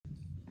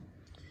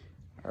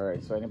All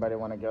right, so anybody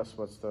want to guess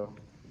what's the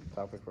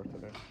topic for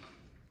today?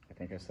 I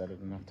think I said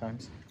it enough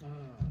times.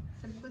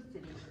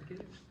 Simplicity.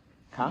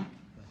 Huh?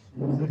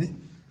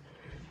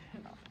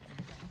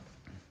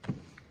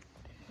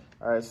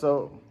 All right,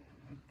 so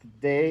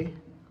today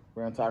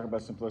we're going to talk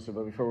about simplicity,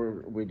 but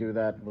before we do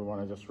that, we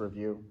want to just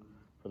review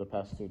for the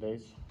past 2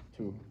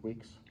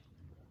 weeks.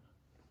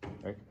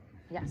 Right?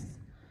 Yes.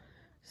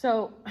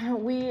 So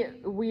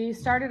we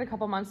started a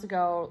couple months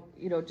ago,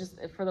 just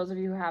for those of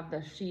you who have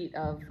the sheet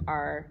of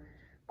our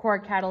core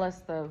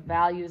catalyst, the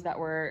values that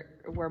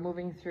we're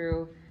moving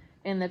through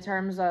in the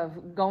terms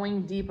of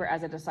going deeper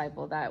as a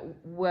disciple, that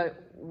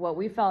what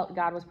we felt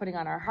God was putting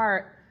on our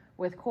heart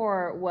with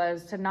core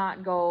was to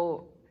not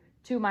go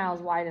 2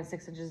 miles wide and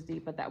 6 inches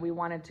deep, but that we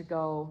wanted to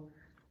go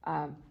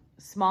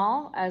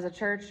small as a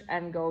church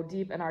and go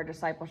deep in our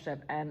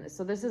discipleship. And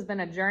so this has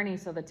been a journey.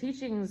 So the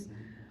teachings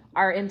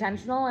are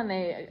intentional and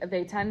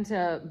they tend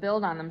to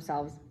build on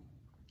themselves.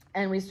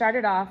 And we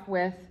started off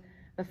with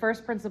the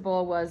first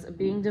principle was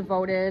being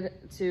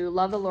devoted to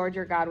love the Lord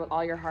your God with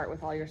all your heart,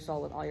 with all your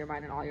soul, with all your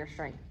mind, and all your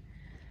strength.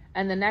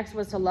 And the next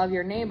was to love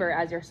your neighbor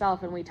as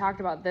yourself. And we talked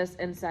about this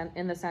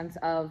in the sense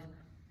of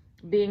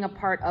being a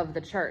part of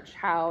the church,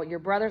 how your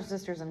brothers and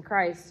sisters in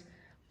Christ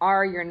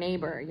are your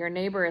neighbor. Your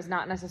neighbor is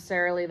not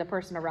necessarily the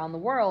person around the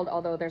world,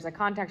 although there's a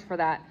context for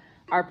that.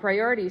 Our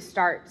priority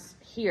starts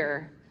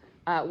here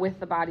with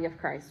the body of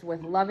Christ,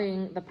 with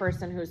loving the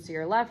person who's to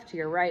your left, to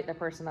your right, the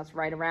person that's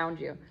right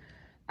around you.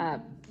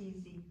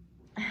 Easy.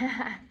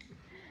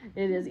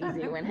 It is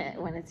easy when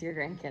it's your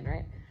grandkid,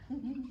 right?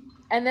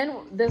 And then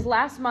this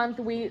last month,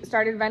 we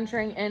started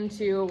venturing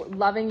into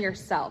loving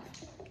yourself.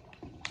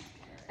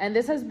 And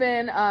this has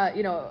been,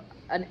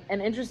 an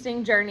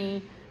interesting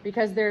journey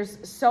because there's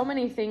so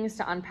many things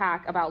to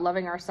unpack about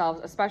loving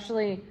ourselves,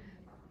 especially,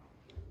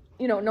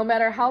 no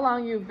matter how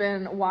long you've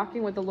been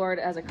walking with the Lord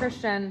as a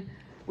Christian,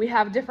 we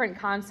have different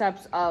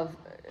concepts of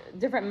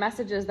different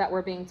messages that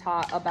we're being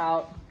taught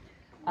about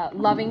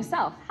loving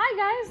self.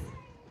 Hi, guys.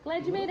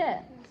 Glad you made it.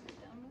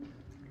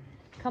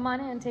 Come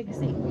on in, take a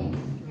seat.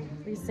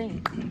 Please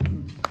sing.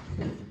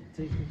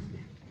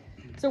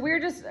 So we're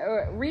just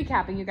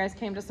recapping. You guys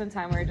came just in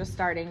time. We're just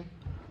starting.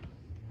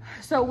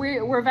 So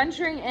we're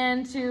venturing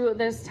into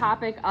this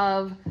topic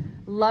of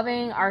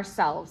loving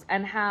ourselves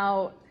and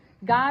how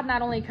God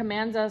not only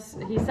commands us,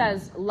 he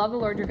says, love the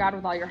Lord your God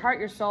with all your heart,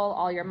 your soul,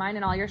 all your mind,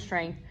 and all your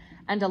strength,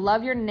 and to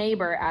love your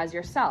neighbor as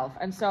yourself.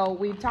 And so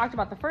we talked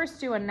about the first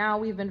two, and now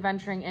we've been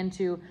venturing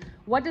into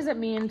what does it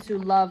mean to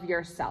love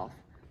yourself?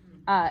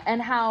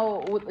 And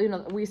how,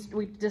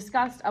 we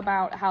discussed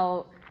about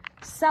how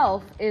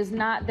self is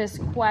not this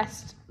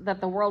quest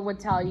that the world would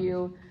tell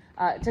you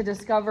to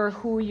discover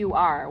who you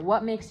are.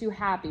 What makes you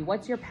happy?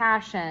 What's your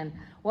passion?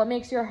 What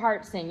makes your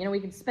heart sing? We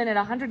could spin it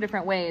 100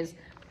 different ways.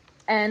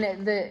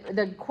 And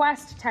the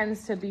quest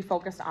tends to be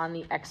focused on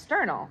the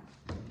external.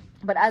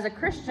 But as a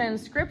Christian,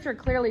 Scripture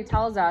clearly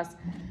tells us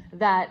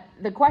that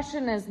the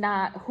question is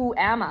not who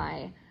am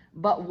I,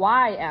 but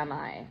why am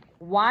I?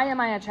 Why am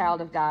I a child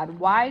of God?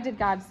 Why did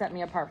God set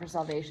me apart for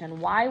salvation?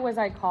 Why was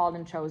I called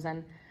and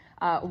chosen?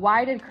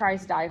 Why did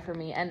Christ die for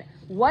me? And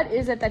what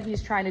is it that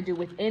he's trying to do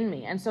within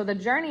me? And so the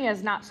journey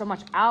is not so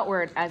much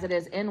outward as it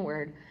is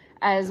inward,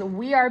 as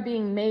we are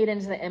being made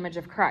into the image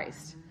of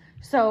Christ.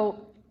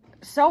 So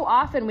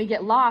often we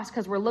get lost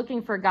because we're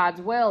looking for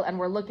God's will and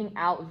we're looking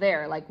out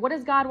there. Like, what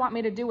does God want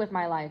me to do with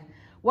my life?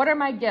 What are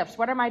my gifts?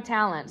 What are my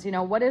talents?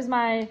 What is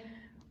my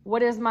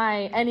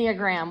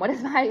Enneagram? What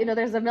is my,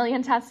 there's a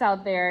million tests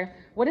out there.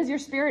 What is your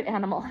spirit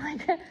animal?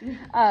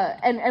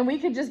 And we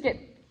could just get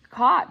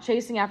caught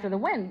chasing after the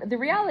wind. The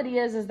reality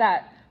is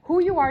that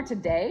who you are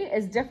today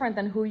is different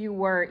than who you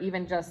were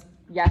even just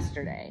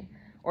yesterday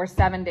or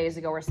 7 days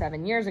ago or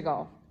 7 years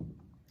ago.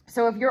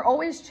 So if you're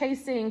always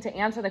chasing to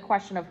answer the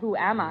question of who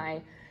am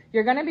I,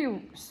 you're going to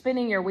be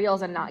spinning your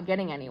wheels and not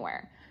getting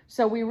anywhere.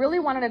 So we really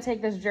wanted to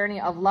take this journey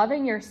of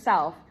loving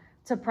yourself,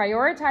 to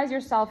prioritize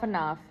yourself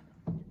enough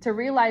to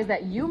realize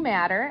that you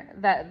matter,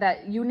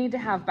 that you need to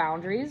have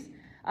boundaries,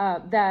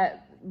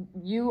 that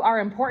you are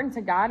important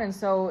to God, and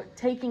so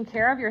taking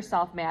care of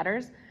yourself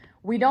matters.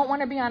 We don't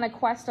want to be on a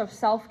quest of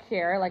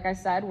self-care, like I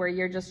said, where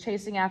you're just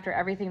chasing after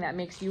everything that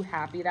makes you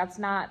happy. That's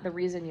not the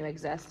reason you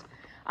exist.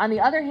 On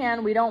the other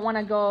hand, we don't want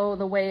to go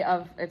the way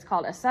of, it's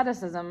called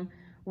asceticism,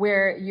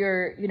 where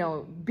you're,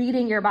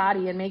 beating your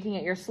body and making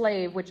it your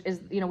slave, which is,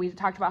 we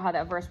talked about how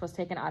that verse was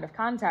taken out of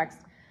context.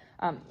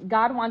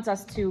 God wants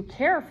us to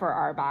care for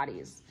our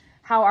bodies,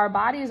 how our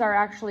bodies are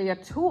actually a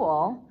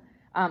tool.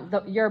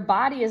 Your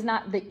body is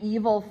not the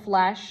evil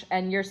flesh,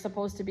 and you're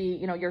supposed to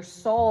be, your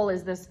soul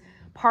is this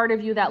part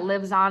of you that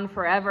lives on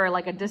forever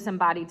like a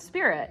disembodied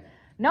spirit.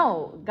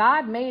 No,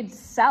 God made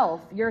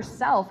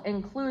yourself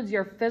includes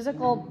your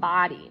physical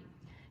body.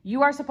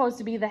 You are supposed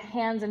to be the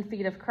hands and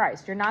feet of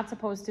Christ. You're not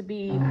supposed to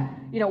be,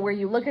 where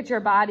you look at your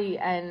body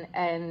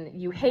and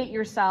you hate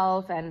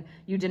yourself and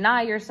you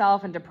deny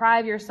yourself and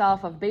deprive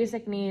yourself of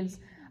basic needs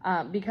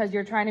because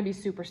you're trying to be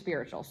super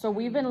spiritual. So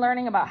we've been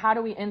learning about how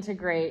do we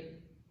integrate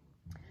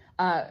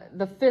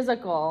the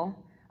physical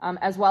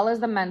as well as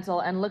the mental,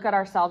 and look at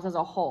ourselves as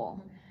a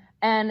whole.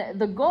 And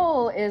the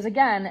goal is,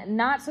 again,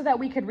 not so that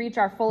we could reach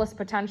our fullest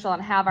potential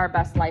and have our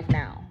best life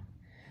now.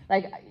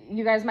 Like,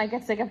 you guys might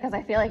get sick of, because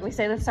I feel like we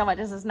say this so much.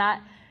 This is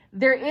not,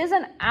 there is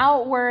an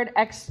outward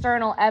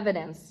external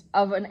evidence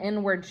of an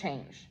inward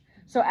change.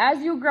 So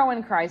as you grow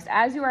in Christ,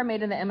 as you are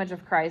made in the image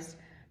of Christ,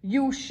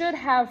 you should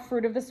have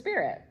fruit of the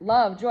Spirit: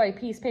 love, joy,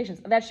 peace, patience.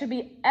 That should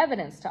be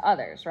evidence to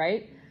others,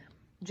 right?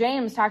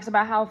 James talks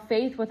about how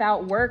faith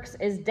without works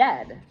is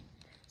dead.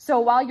 So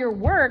while your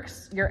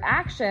works, your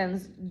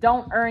actions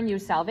don't earn you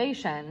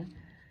salvation,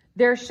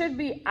 there should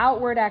be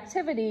outward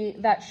activity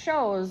that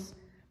shows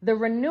the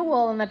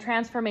renewal and the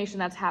transformation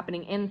that's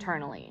happening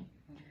internally.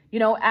 You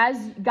know, as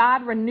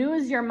God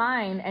renews your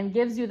mind and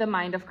gives you the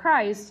mind of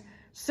Christ,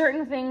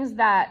 certain things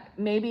that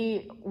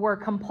maybe were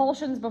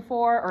compulsions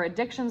before or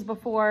addictions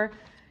before,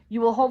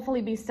 you will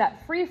hopefully be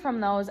set free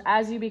from those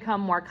as you become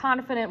more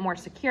confident, more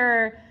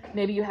secure.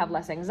 Maybe you have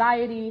less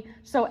anxiety.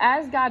 So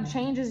as God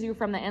changes you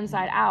from the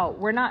inside out,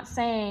 we're not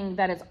saying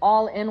that it's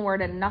all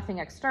inward and nothing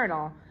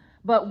external,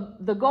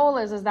 but the goal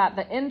is that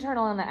the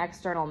internal and the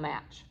external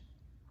match.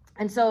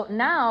 And so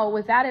now,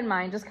 with that in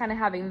mind, just kind of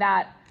having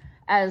that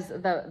as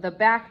the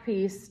back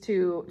piece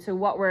to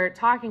what we're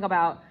talking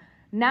about,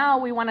 now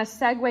we want to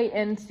segue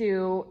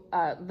into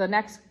the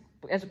next,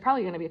 it's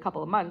probably going to be a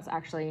couple of months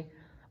actually.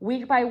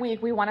 Week by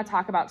week, we want to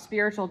talk about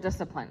spiritual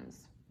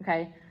disciplines,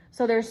 okay?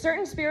 So there's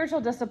certain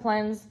spiritual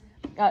disciplines.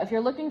 If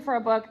you're looking for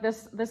a book,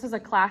 this is a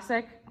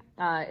classic.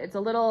 It's a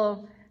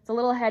little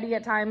heady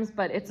at times,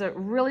 but it's a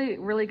really,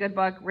 really good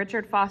book.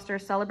 Richard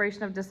Foster's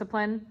Celebration of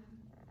Discipline.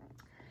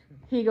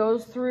 He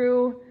goes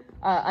through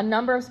a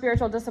number of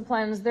spiritual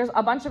disciplines. There's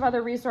a bunch of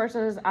other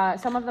resources.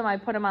 Some of them I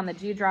put them on the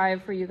G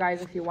Drive for you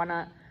guys if you want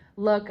to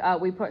look.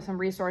 We put some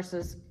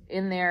resources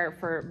in there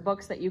for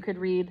books that you could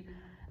read.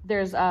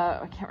 There's,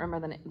 I can't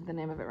remember the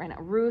name of it right now.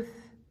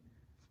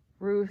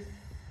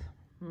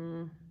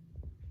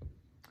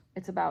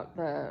 It's about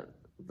the,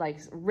 like,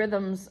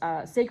 rhythms,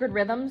 Sacred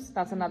Rhythms.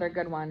 That's another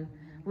good one.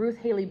 Ruth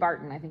Haley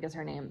Barton, I think is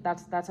her name.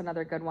 That's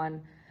another good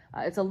one.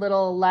 It's a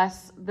little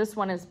less, this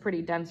one is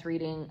pretty dense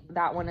reading.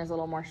 That one is a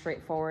little more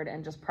straightforward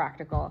and just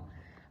practical.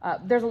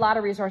 There's a lot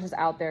of resources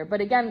out there.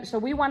 But again, so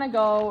we want to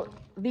go,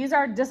 these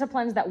are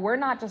disciplines that we're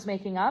not just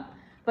making up,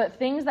 but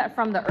things that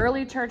from the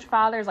early church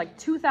fathers, like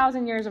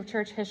 2,000 years of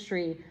church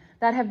history,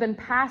 that have been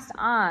passed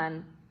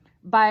on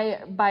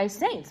by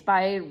saints,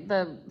 by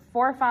the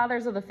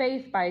forefathers of the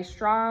faith, by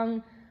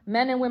strong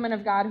men and women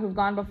of God who've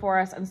gone before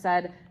us and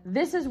said,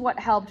 this is what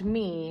helped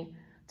me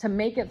to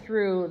make it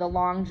through the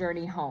long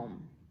journey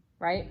home,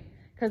 right?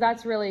 Because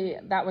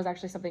that was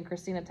actually something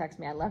Christina texted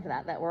me. I love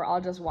that we're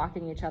all just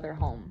walking each other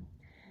home.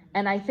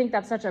 And I think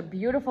that's such a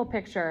beautiful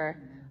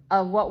picture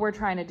of what we're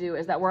trying to do,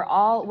 is that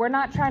we're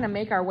not trying to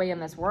make our way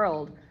in this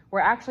world. We're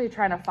actually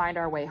trying to find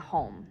our way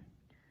home.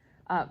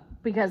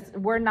 Because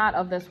we're not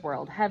of this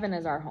world. Heaven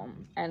is our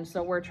home. And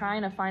so we're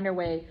trying to find our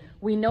way.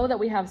 We know that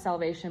we have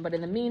salvation, but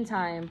in the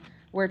meantime,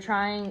 we're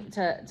trying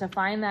to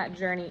find that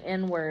journey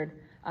inward,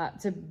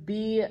 to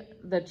be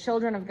the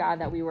children of God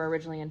that we were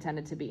originally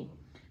intended to be.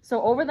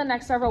 So over the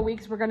next several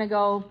weeks, we're going to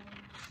go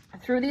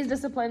through these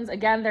disciplines.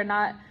 Again,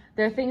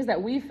 they're things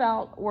that we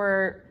felt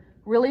were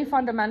really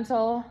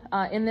fundamental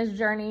in this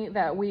journey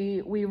that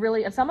we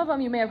really, and some of them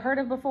you may have heard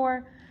of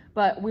before,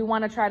 but we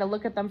want to try to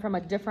look at them from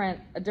a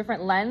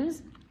different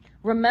lens,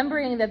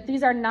 remembering that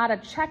these are not a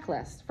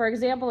checklist. For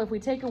example, if we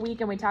take a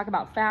week and we talk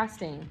about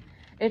fasting,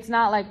 it's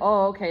not like,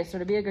 oh, okay, so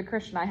to be a good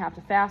Christian, I have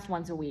to fast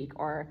once a week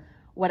or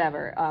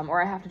whatever,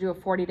 or I have to do a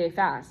 40-day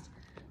fast.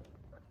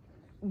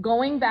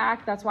 Going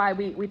back, that's why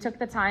we took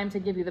the time to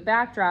give you the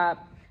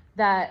backdrop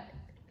that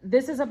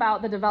this is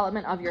about the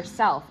development of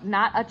yourself,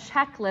 not a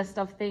checklist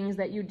of things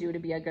that you do to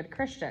be a good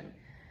Christian.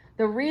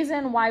 The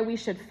reason why we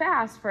should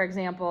fast, for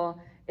example,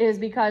 is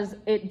because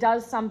it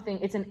does something,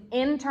 it's an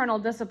internal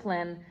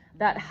discipline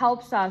that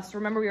helps us.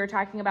 Remember, we were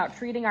talking about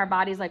treating our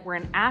bodies like we're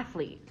an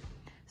athlete.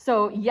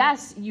 So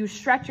yes, you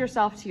stretch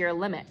yourself to your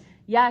limit.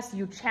 Yes,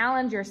 you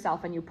challenge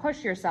yourself and you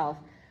push yourself,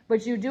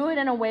 but you do it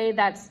in a way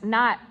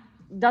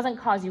doesn't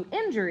cause you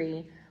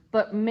injury,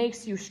 but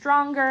makes you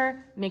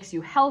stronger, makes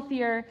you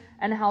healthier,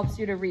 and helps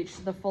you to reach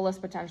the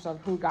fullest potential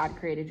of who God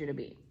created you to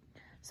be.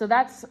 So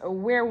that's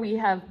where we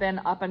have been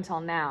up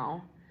until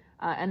now.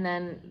 And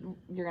then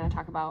you're going to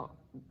talk about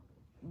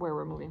where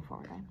we're moving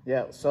forward. Right?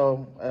 Yeah,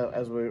 so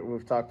as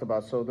we've talked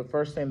about, so the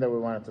first thing that we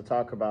wanted to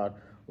talk about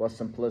was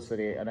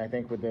simplicity, and I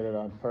think we did it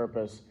on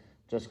purpose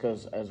just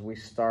because as we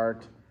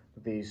start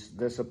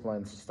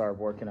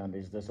working on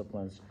these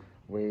disciplines,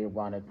 we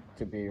wanted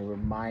to be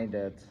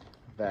reminded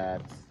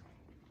that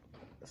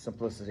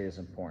simplicity is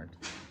important.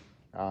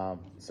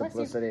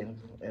 Simplicity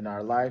in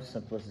our life,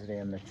 simplicity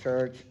in the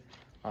church,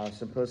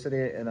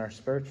 simplicity in our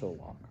spiritual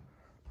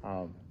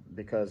walk.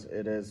 Because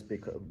it is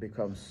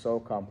becomes so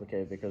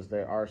complicated, because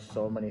there are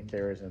so many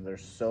theories and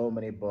there's so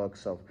many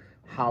books of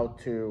how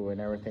to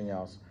and everything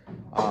else.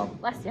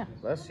 Bless you.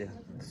 Bless you.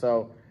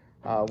 So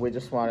we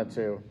just wanted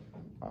to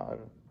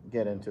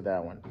get into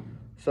that one.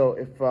 So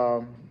if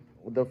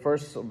the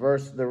first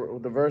verse,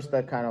 the verse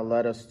that kind of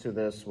led us to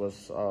this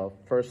was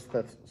 1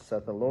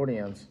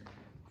 Thessalonians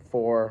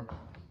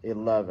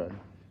 4:11.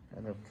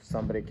 And if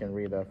somebody can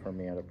read that for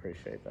me, I'd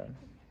appreciate that.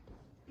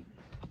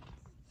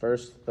 1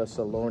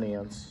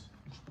 Thessalonians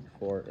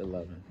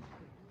 4:11.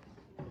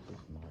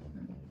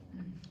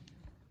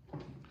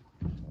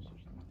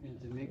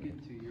 And to make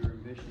it to your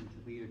ambition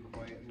to lead a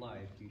quiet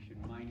life, you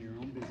should mind your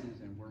own business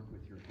and work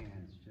with your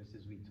hands, just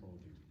as we told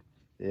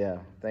you. Yeah,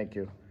 thank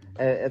you.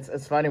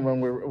 It's funny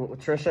when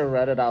Trisha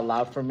read it out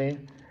loud for me,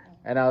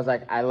 and I was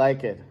like, I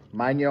like it.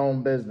 Mind your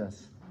own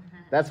business.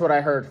 That's what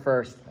I heard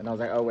first, and I was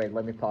like, oh wait,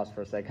 let me pause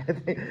for a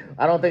second.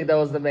 I don't think that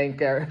was the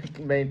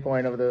main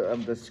point of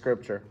the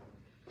scripture.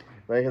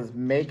 Because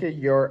make it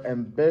your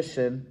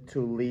ambition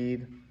to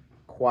lead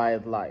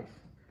quiet life.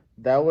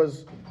 That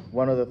was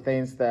one of the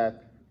things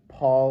that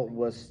Paul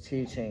was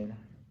teaching,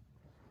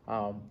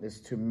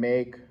 is to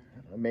make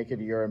it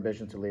your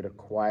ambition to lead a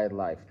quiet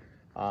life.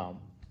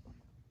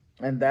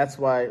 And that's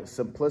why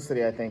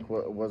simplicity, I think,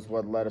 was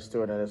what led us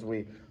to it. And as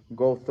we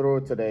go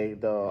through today,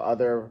 the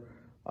other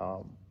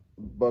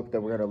book that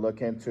we're going to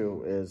look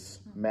into is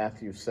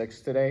Matthew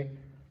 6 today.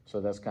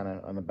 So that's kind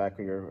of on the back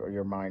of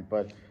your mind.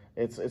 But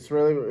it's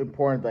really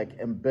important, like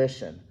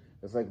ambition.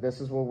 It's like this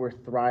is what we're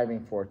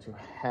thriving for, to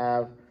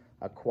have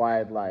a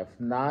quiet life.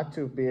 Not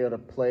to be at a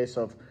place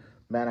of,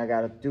 man, I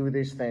got to do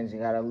these things. You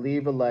got to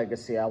leave a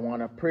legacy. I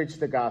want to preach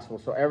the gospel.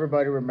 So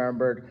everybody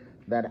remembered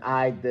that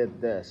I did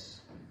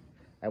this.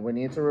 And we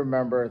need to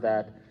remember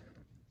that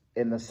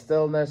in the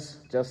stillness,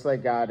 just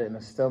like God, in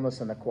the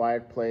stillness and the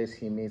quiet place,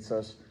 he meets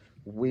us.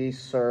 We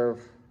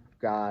serve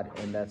God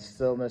in that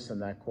stillness and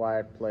that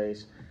quiet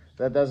place.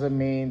 That doesn't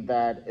mean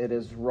that it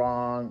is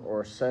wrong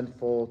or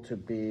sinful to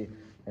be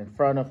in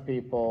front of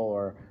people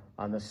or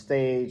on the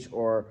stage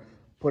or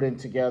putting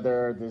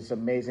together these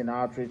amazing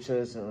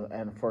outreaches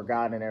and for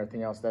God and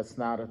everything else. That's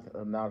not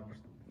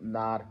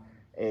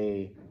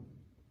a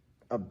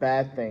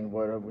bad thing.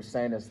 What we're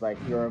saying is, like,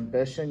 your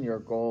ambition, your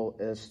goal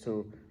is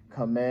to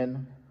come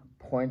in,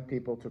 point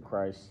people to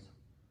Christ,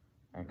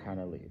 and kind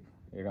of leave.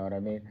 You know what I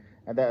mean?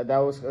 And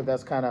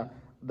that's kind of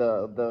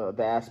the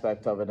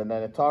aspect of it. And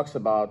then it talks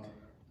about,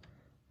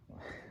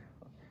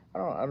 I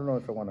don't know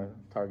if I want to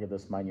target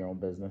this mind your own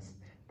business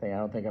thing. I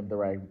don't think I'm the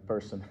right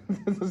person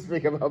to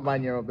speak about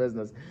mind your own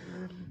business.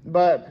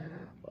 But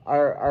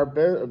our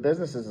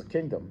business is a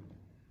kingdom.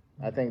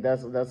 I think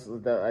that's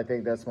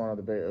one of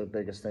the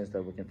biggest things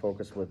that we can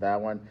focus with that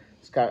one.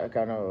 It's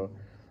kind of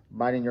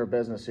minding your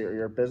business.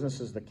 Your business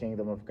is the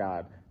kingdom of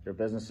God. Your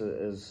business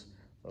is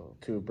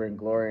to bring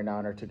glory and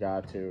honor to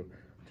God, to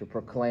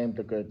proclaim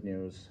the good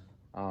news,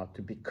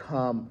 to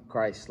become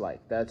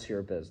Christ-like. That's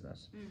your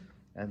business.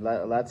 And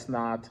let's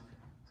not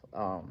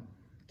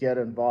get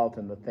involved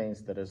in the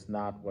things that is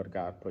not what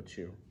God put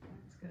you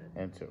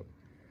into.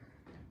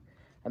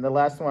 And the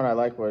last one, I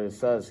like what it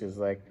says. He's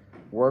like,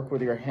 work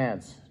with your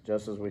hands,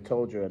 just as we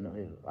told you.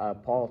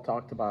 And Paul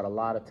talked about a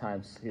lot of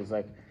times. He's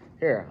like,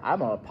 here,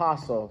 I'm an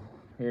apostle.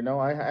 You know,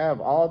 I have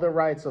all the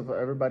rights of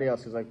everybody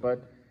else. He's like,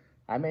 but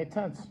I made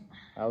tents.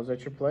 I was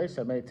at your place.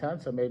 I made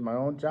tents. I made my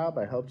own job.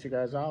 I helped you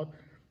guys out.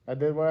 I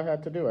did what I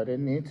had to do. I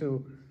didn't need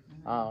to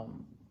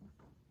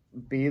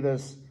be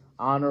this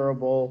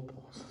honorable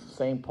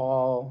St.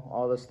 Paul,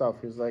 all this stuff.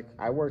 He's like,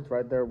 I worked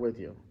right there with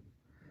you.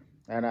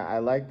 And I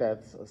like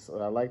that.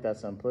 I like that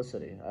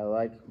simplicity. I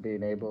like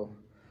being able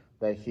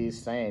that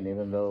he's saying,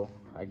 even though,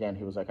 again,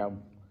 he was like,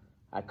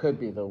 I could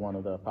be one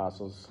of the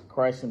apostles.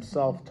 Christ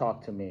himself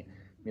talked to me,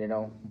 you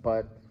know,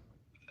 but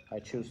I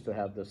choose to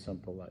have this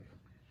simple life.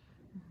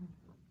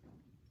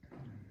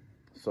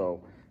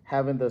 So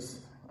having this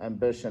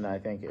ambition, I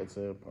think it's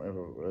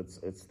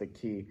the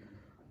key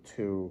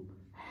to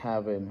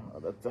having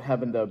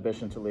the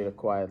ambition to lead a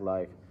quiet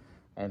life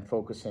and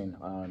focusing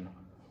on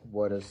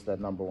what is the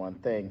number one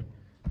thing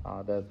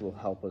that will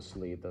help us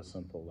lead the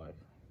simple life.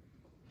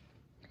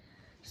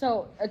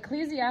 So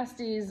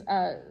Ecclesiastes,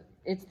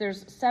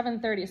 there's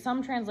 7:30.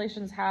 Some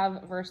translations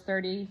have verse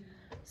 30,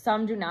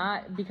 some do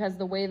not, because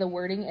the way the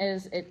wording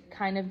is, it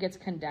kind of gets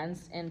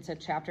condensed into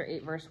chapter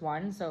 8, verse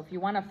 1. So if you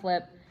want to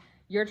flip,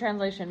 your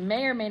translation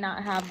may or may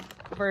not have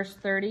verse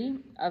 30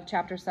 of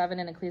chapter 7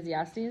 in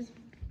Ecclesiastes.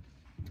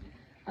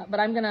 But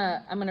I'm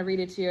gonna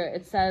read it to you.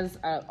 It says,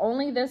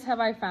 only this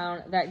have I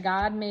found, that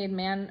God made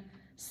man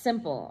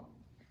simple,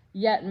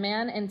 yet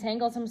man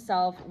entangles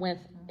himself with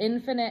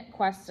infinite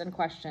quests and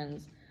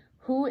questions.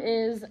 Who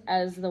is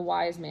as the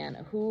wise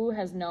man? Who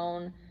has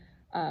known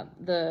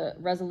the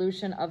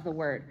resolution of the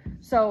word?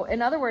 So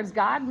in other words,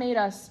 God made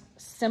us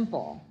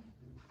simple.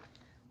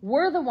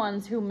 We're the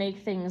ones who make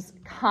things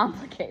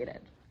complicated.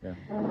 Yeah.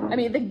 I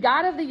mean, the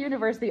God of the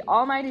universe, the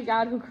almighty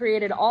God who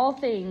created all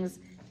things,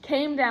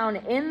 came down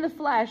in the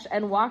flesh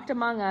and walked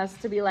among us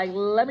to be like,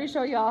 let me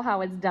show you all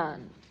how it's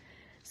done.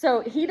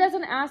 So he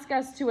doesn't ask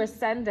us to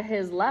ascend to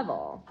his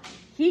level.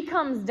 He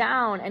comes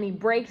down and he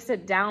breaks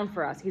it down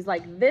for us. He's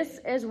like, this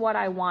is what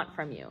I want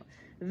from you.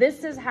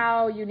 This is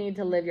how you need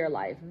to live your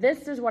life.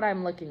 This is what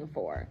I'm looking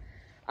for.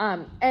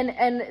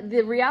 And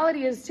the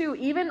reality is too,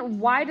 even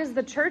why does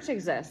the church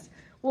exist?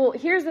 Well,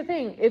 here's the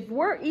thing. If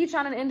we're each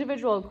on an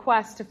individual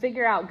quest to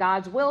figure out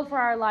God's will for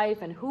our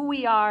life and who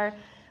we are,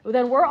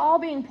 then we're all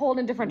being pulled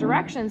in different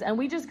directions, and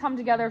we just come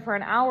together for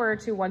an hour or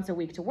two once a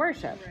week to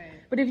worship. Right.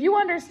 But if you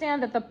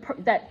understand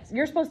that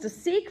you're supposed to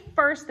seek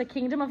first the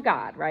kingdom of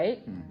God,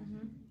 right?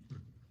 Mm-hmm.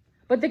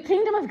 But the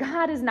kingdom of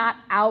God is not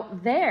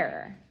out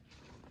there.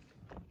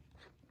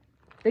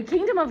 The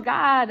kingdom of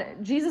God,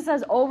 Jesus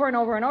says over and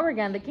over and over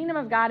again, the kingdom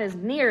of God is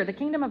near. The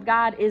kingdom of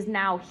God is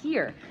now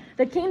here.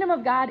 The kingdom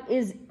of God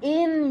is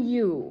in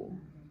you.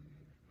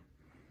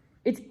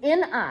 It's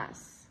in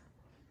us.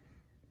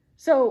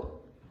 So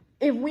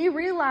if we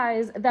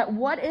realize that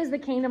what is the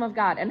kingdom of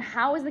God and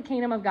how is the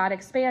kingdom of God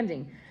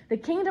expanding? The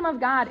kingdom of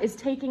God is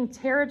taking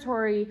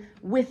territory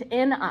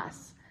within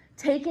us,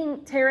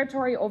 taking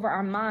territory over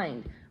our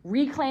mind,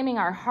 reclaiming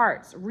our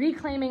hearts,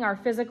 reclaiming our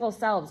physical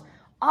selves,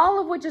 all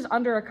of which is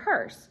under a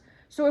curse.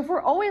 So if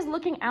we're always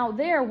looking out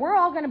there, we're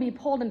all going to be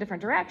pulled in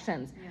different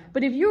directions. Yeah.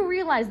 But if you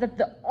realize that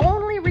the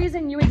only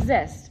reason you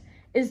exist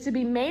is to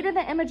be made in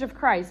the image of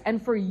Christ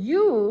and for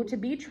you to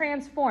be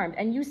transformed,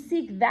 and you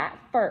seek that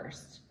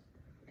first.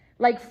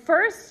 Like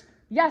first,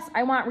 yes,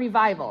 I want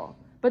revival,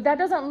 but that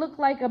doesn't look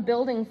like a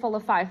building full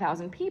of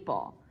 5,000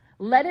 people.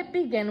 Let it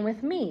begin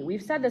with me.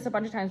 We've said this a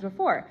bunch of times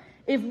before.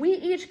 If we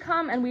each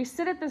come and we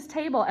sit at this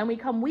table and we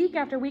come week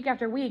after week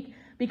after week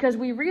because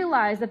we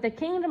realize that the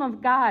kingdom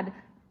of God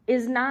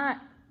is not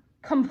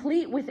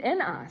complete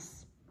within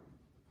us,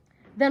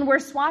 then we're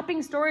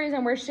swapping stories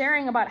and we're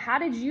sharing about how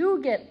did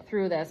you get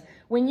through this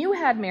when you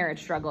had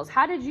marriage struggles?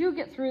 How did you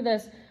get through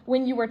this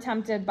when you were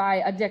tempted by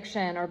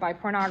addiction or by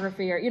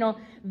pornography? Or,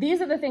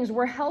 these are the things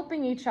we're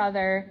helping each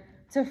other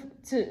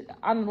to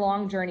on the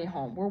long journey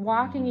home. We're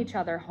walking each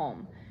other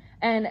home.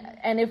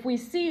 And if we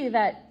see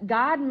that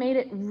God made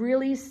it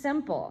really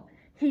simple,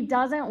 he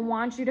doesn't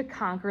want you to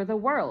conquer the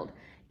world.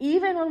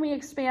 Even when we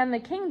expand the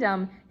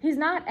kingdom, he's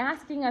not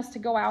asking us to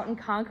go out and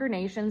conquer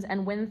nations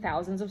and win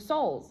thousands of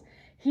souls.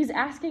 He's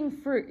asking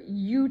for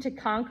you to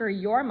conquer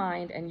your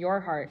mind and your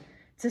heart,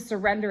 to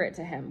surrender it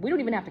to him. We don't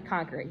even have to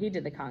conquer it. He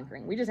did the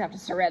conquering. We just have to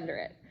surrender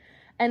it.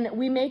 And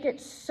we make it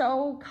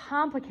so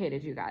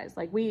complicated, you guys.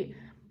 Like we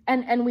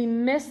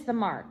miss the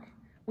mark.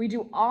 We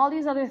do all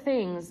these other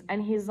things,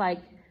 and he's like,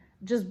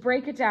 just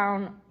break it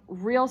down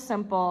real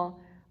simple.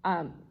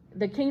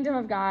 The kingdom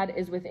of God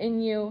is within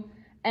you.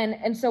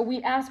 And so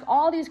we ask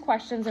all these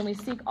questions and we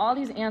seek all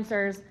these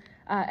answers,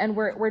 and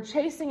we're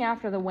chasing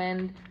after the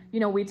wind.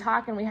 We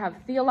talk and we have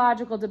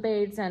theological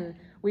debates, and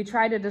we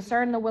try to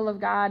discern the will of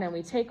God, and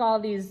we take all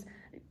these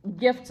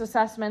gifts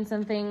assessments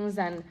and things,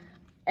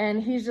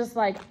 and he's just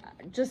like,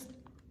 just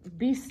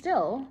be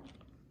still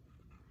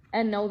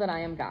and know that I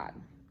am God.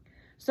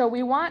 So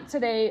we want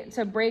today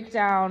to break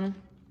down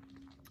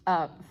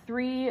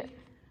 3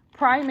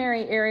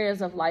 primary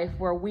areas of life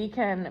where we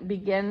can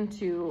begin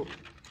to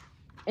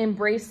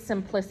embrace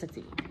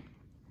simplicity.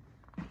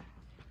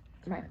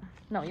 Right.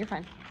 No, you're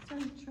fine. So,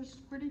 Trish,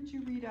 where did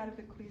you read out of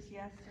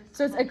Ecclesiastes?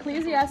 So it's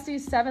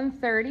Ecclesiastes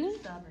 7:30.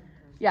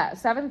 Yeah,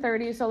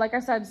 7:30. So like I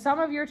said, some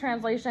of your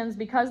translations,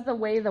 because the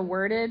way the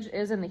wordage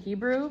is in the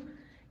Hebrew,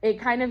 it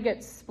kind of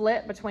gets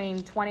split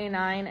between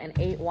 29 and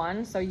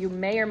 8:1. So you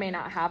may or may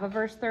not have a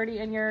verse 30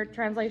 in your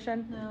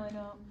translation. No, I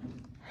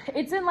don't.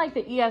 It's in like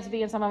the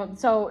ESV and some of them.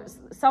 So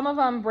some of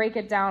them break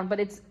it down, but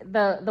it's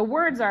the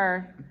words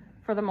are,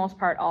 for the most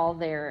part, all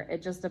there.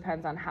 It just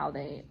depends on how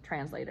they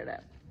translated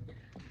it.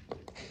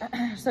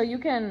 So you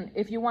can,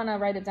 if you want to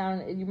write it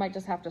down, you might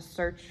just have to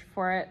search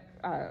for it.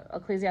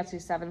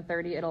 Ecclesiastes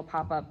 7:30, it'll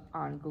pop up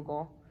on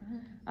Google,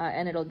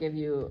 and it'll give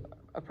you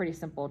a pretty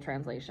simple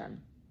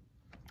translation.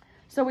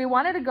 So we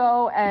wanted to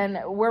go, and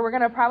where we're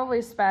going to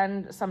probably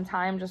spend some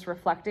time just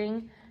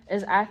reflecting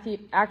is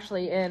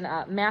actually in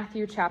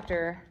Matthew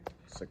chapter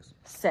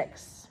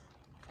 6.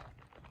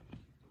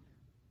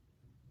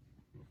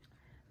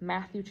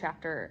 Matthew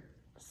chapter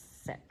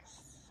 6.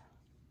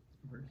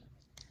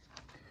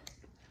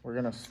 We're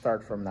going to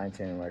start from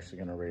 19, and we're actually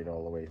going to read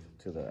all the way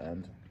to the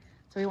end.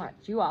 So we want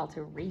you all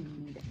to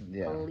read,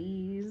 Yeah.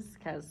 please,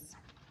 because...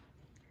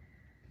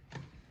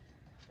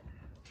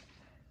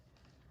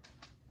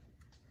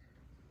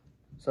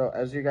 So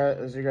as you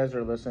guys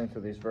are listening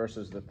to these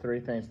verses, the 3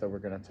 things that we're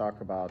going to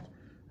talk about,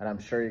 and I'm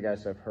sure you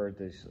guys have heard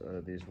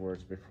these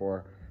words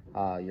before,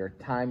 your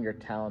time, your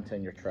talent,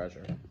 and your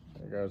treasure.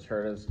 You guys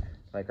heard us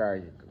like, all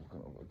right,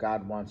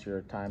 God wants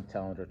your time,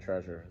 talent, or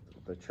treasure.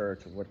 The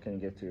church, what can you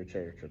give to your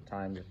church? Your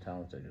time, your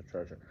talent, and your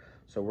treasure.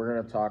 So we're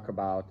going to talk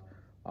about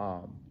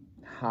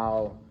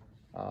how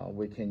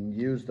we can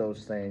use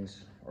those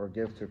things or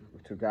give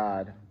to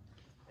God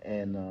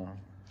in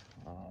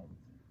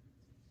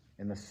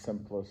the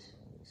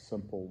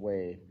simple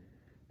way,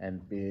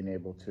 and being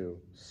able to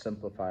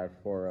simplify it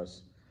for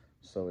us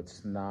so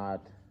it's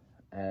not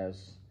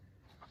as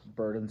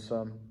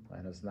burdensome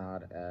and it's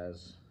not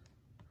as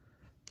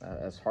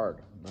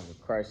hard.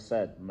 Christ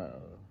said,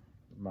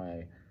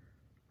 my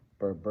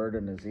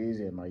burden is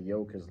easy and my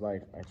yoke is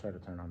light. I try to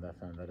turn on that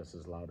fan. That is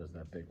as loud as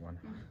that big one.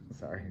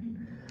 Sorry.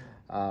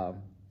 I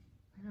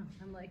know.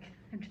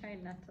 I'm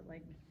trying not to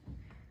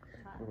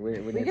We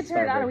We need could to turn it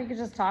start on, or with- we could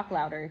just talk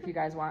louder if you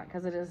guys want,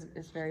 because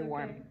it's very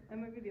warm. Okay. I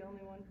might be the only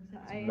one.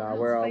 I No, love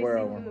we're all- spicy we're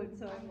all- food,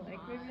 so I'm like,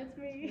 maybe it's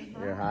me.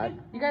 You're hot?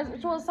 You guys,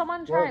 well,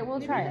 someone try it. We'll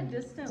Maybe try the it.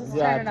 distant Just one.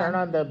 Yeah, turn it turn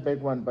on. on the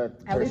big one, but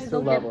At there's least two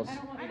we'll get levels. I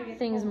don't want you to get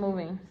Things cold,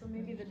 moving. So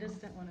maybe the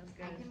distant one is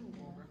good. I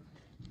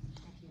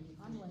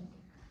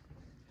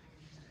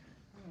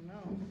don't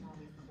know.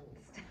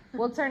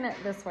 We'll turn it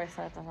this way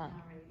so it doesn't.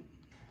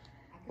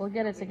 We'll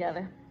get it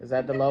together. Is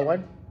that the low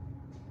one?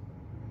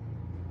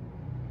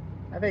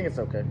 I think it's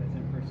okay. It's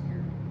in first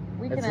gear.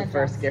 We It's can the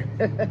adjust. first gear.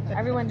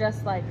 Everyone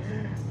just like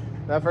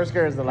That first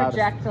gear is the loudest.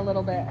 project a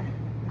little bit.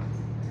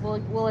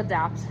 We'll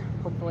adapt,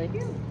 hopefully.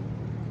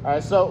 All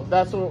right, so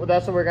that's what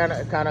we're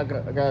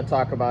gonna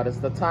talk about is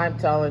the time,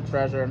 talent,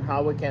 treasure, and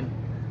how we can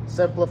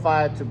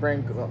simplify it to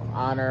bring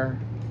honor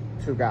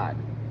to God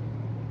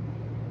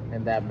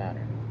in that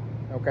manner.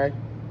 Okay,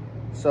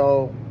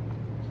 so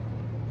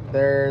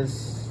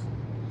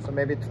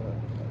maybe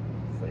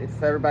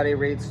if everybody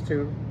reads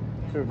two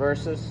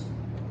verses,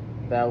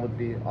 that would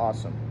be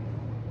awesome.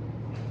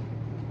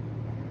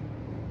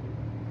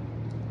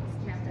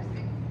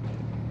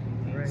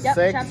 Yep,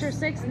 Six. chapter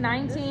 6,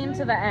 19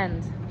 to the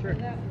end. Sure.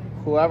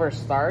 Whoever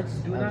starts.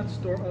 Do not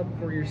store up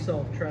for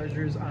yourself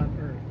treasures on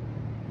earth,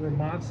 where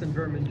moths and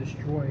vermin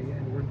destroy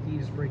and where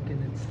thieves break in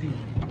and steal.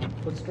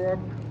 But store up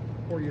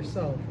for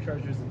yourself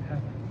treasures in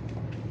heaven,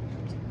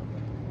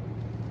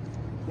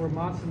 where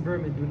moths and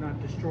vermin do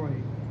not destroy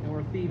and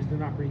where thieves do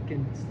not break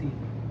in and steal.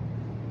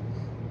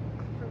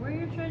 For where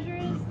your treasure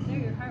is, there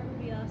your heart will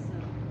be also.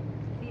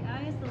 The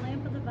eye is the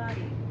lamp of the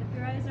body. If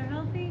your eyes are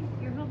healthy,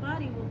 your whole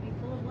body will be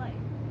full of light.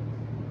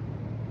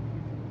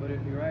 But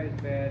if your eye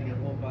is bad, your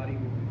whole body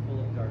will be full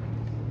of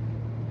darkness.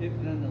 If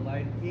then the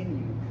light in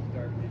you is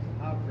darkness,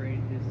 how great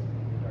is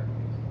the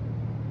darkness?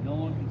 No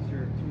one can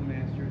serve two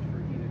masters, for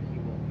either he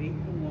will hate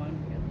the one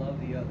and love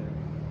the other,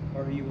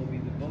 or he will be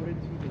devoted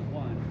to the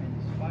one and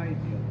despise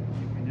the other.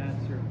 You cannot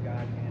serve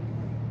God and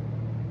money.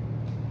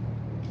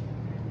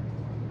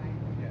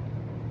 Yeah.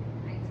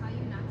 I tell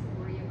you not to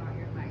worry about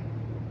your life.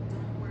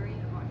 Don't worry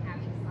about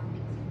having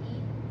something to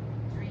eat,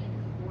 drink,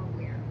 or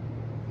wear.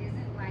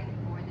 Isn't life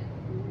more than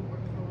food or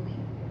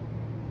clothing?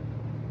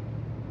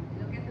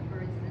 Look at the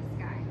birds in the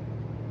sky.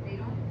 They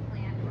don't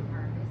plant or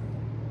harvest.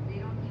 They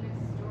don't even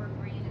store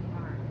grain in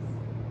barns.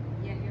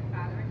 Yet your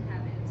Father in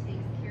heaven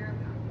takes care of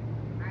them.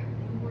 Aren't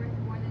you worth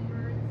more than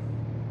birds?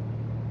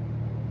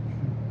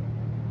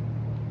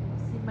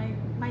 See,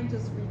 mine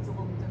just reads a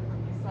little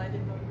differently, so I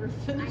didn't know you were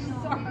I finished,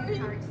 know, sorry. it is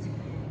hard to.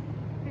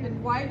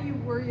 And why do you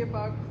worry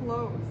about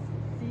clothes?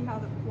 See how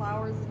the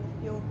flowers in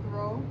the field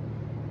grow?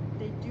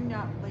 They do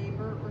not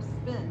labor or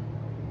spin.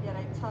 Yet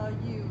I tell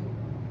you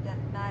that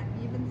not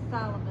even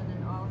Solomon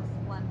in all his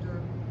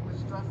splendor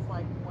was dressed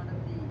like one of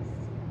these.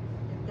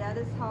 If that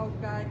is how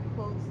God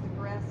clothes the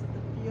grass of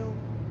the field,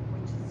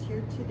 which is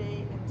here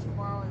today and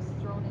tomorrow is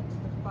thrown into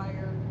the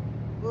fire,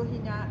 will he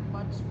not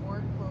much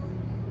more clothe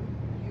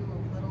you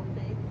of little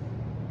faith?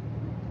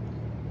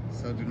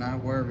 So do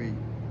not worry,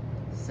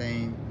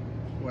 saying,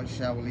 what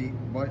shall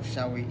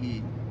we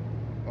eat,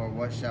 or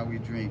what shall we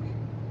drink,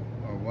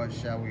 or what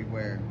shall we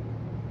wear?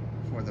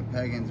 For the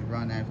pagans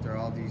run after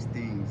all these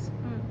things,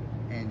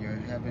 and your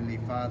heavenly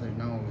Father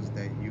knows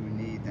that you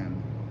need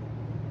them.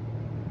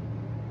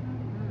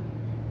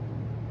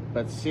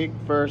 But seek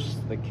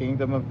first the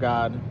kingdom of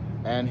God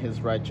and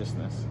his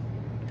righteousness,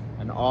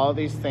 and all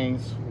these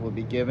things will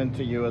be given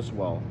to you as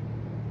well.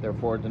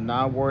 Therefore, do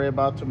not worry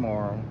about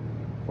tomorrow,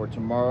 for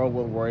tomorrow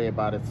will worry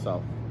about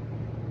itself.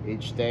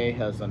 Each day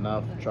has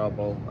enough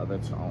trouble of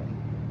its own.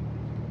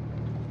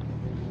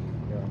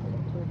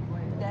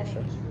 That is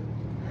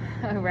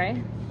true.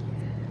 Right?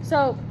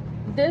 So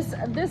this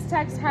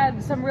text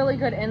had some really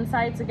good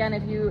insights. Again,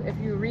 if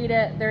you read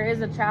it, there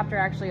is a chapter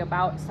actually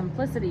about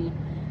simplicity.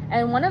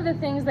 And one of the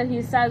things that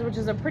he says, which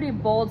is a pretty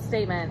bold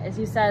statement, is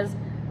he says,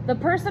 the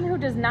person who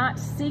does not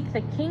seek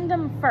the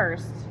kingdom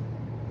first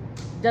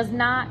does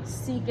not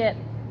seek it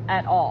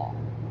at all.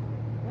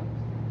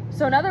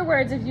 So in other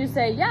words, if you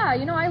say, yeah,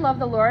 I love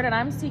the Lord and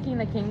I'm seeking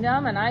the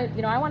kingdom and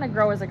I want to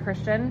grow as a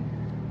Christian,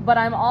 but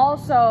I'm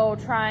also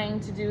trying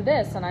to do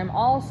this and I'm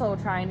also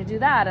trying to do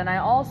that and I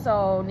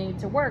also need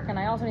to work and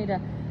I also need to,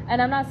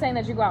 and I'm not saying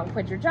that you go out and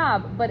quit your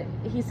job, but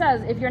he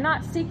says if you're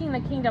not seeking the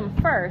kingdom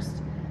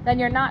first, then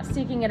you're not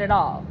seeking it at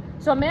all.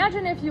 So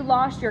imagine if you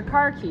lost your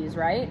car keys,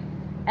 right?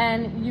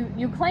 And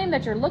you claim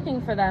that you're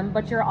looking for them,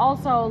 but you're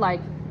also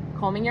like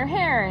combing your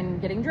hair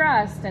and getting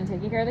dressed and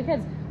taking care of the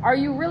kids. Are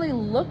you really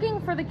looking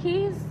for the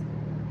keys?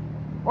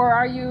 Or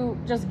are you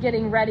just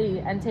getting ready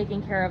and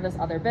taking care of this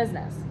other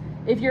business?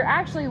 If you're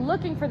actually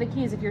looking for the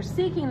keys, if you're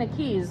seeking the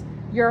keys,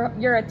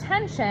 your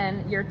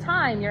attention, your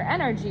time, your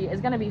energy is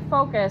going to be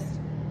focused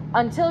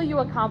until you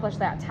accomplish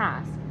that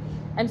task.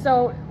 And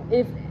so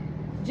if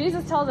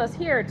Jesus tells us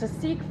here to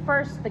seek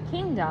first the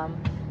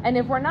kingdom, and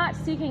if we're not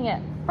seeking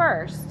it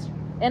first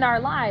in our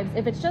lives,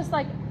 if it's just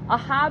like a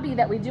hobby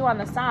that we do on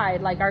the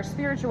side, like our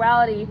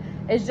spirituality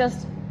is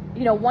just,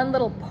 one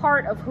little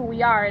part of who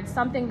we are, it's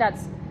something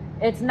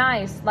it's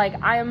nice.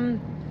 Like I'm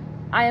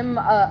I'm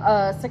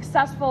a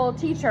successful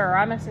teacher, or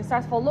I'm a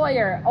successful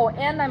lawyer, oh,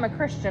 and I'm a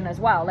Christian as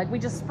well, like we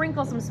just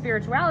sprinkle some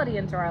spirituality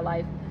into our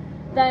life,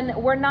 then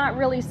we're not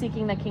really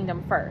seeking the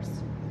kingdom first.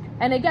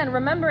 And again,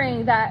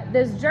 remembering that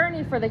this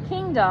journey for the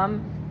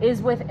kingdom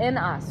is within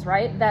us,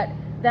 right? That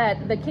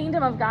the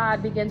kingdom of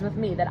God begins with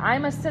me, that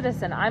I'm a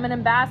citizen, I'm an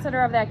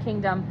ambassador of that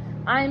kingdom,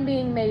 I'm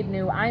being made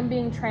new, I'm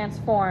being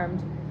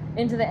transformed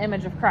into the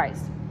image of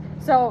Christ.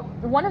 So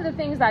one of the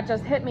things that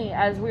just hit me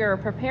as we were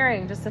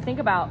preparing just to think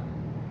about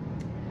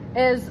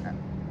is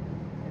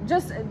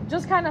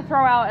just kind of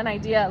throw out an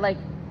idea, like,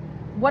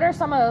 what are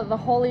some of the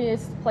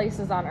holiest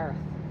places on earth?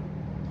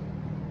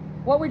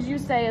 What would you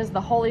say is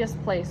the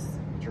holiest place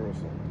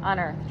Jerusalem. on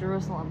earth?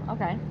 Jerusalem.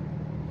 Okay.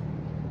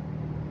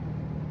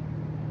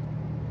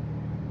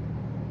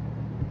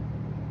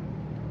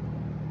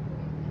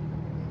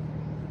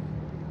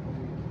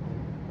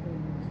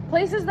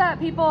 Places that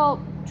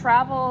people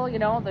travel, you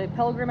know, the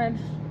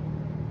pilgrimage.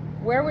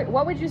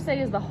 What would you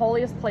say is the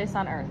holiest place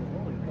on earth?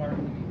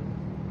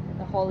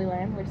 The Holy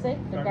Land. What'd you say?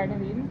 The Garden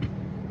of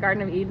Eden?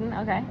 Garden of Eden,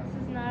 okay. This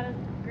is not a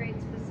great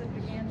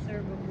specific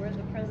answer, but where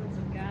the presence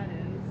of God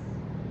is.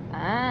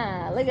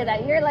 Ah, look at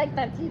that. You're like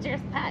the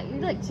teacher's pet. You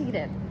like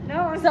cheated. No,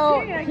 I'm So,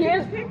 kidding. I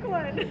here's- can't pick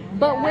one.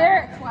 But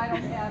That's why I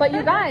don't have but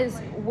you guys,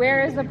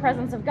 where is the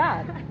presence of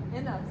God?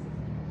 in us.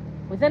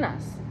 Within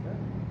us.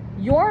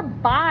 Your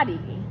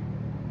body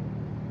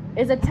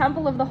is a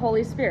temple of the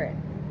Holy Spirit.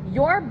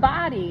 Your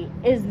body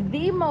is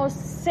the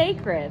most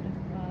sacred,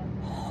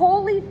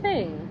 holy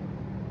thing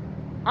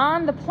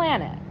on the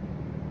planet.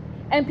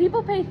 And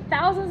people pay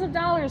thousands of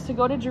dollars to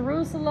go to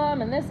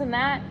Jerusalem and this and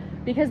that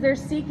because they're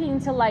seeking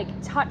to like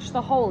touch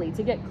the holy,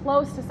 to get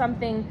close to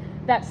something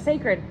that's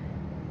sacred.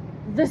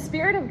 The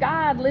Spirit of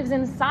God lives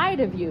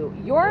inside of you.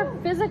 Your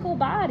physical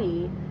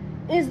body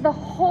is the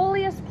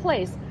holiest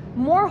place,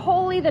 more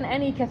holy than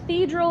any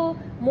cathedral,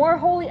 more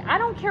holy. I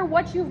don't care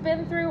what you've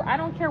been through. I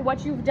don't care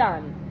what you've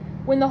done.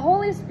 When the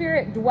Holy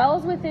Spirit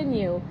dwells within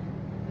you,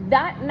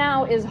 that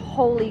now is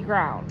holy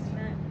ground.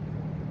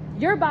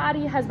 Your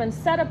body has been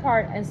set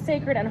apart and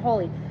sacred and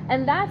holy.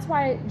 And that's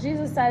why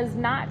Jesus says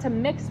not to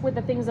mix with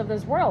the things of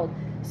this world.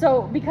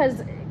 So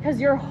because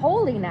you're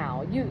holy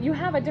now, you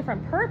have a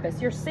different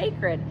purpose. You're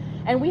sacred.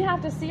 And we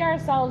have to see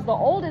ourselves, the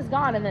old is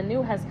gone and the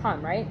new has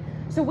come, right?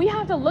 So we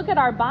have to look at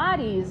our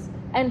bodies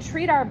and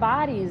treat our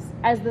bodies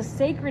as the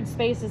sacred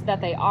spaces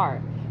that they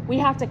are. We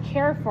have to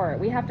care for it.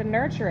 We have to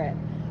nurture it.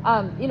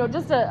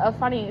 Just a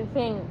funny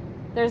thing.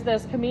 There's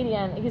this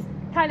comedian. He's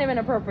kind of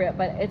inappropriate,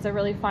 but it's a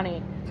really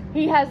funny.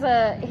 He has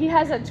a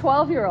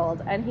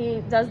 12-year-old, and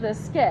he does this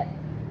skit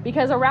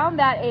because around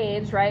that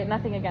age, right?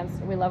 Nothing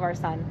against, we love our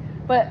son,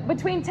 but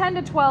between 10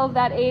 to 12,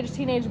 that age,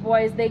 teenage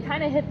boys, they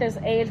kind of hit this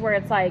age where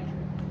it's like,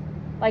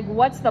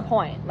 what's the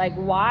point? Like,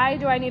 why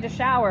do I need to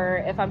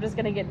shower if I'm just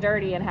gonna get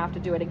dirty and have to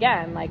do it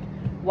again? Like,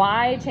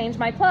 why change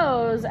my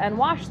clothes and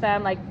wash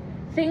them? Like,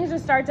 things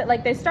just start to,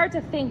 like, they start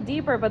to think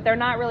deeper, but they're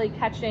not really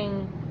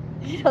catching,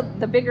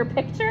 the bigger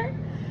picture.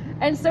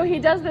 And so he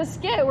does this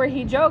skit where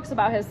he jokes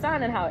about his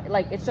son and how,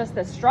 like, it's just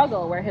this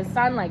struggle where his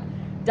son, like,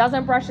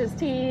 doesn't brush his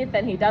teeth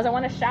and he doesn't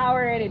want to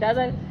shower and he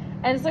doesn't.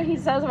 And so he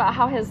says about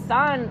how his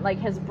son, like,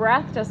 his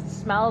breath just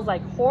smells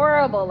like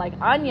horrible, like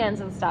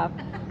onions and stuff.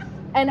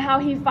 And how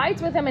he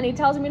fights with him and he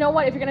tells him, you know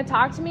what, if you're going to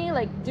talk to me,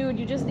 like, dude,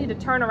 you just need to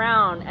turn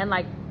around and,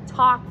 like,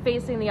 talk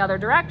facing the other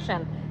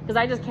direction because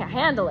I just can't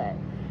handle it.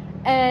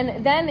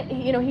 And then,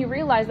 he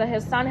realized that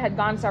his son had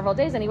gone several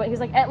days and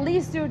he's like, at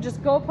least, dude,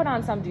 just go put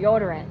on some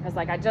deodorant because,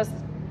 like,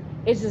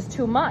 it's just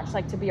too much,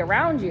 like, to be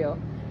around you.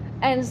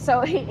 And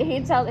so he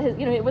tells his,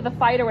 with a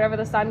fight or whatever,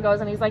 the son goes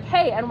and he's like,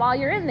 hey, and while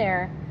you're in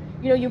there,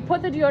 you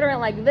put the deodorant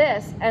like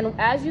this, and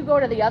as you go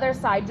to the other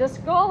side,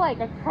 just go like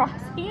across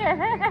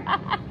here.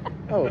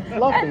 Oh,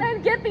 fluffy. And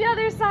then get the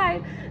other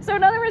side. So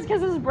in other words,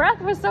 because his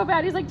breath was so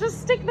bad, he's like, just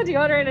stick the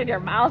deodorant in your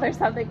mouth or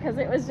something, because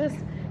it was just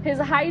his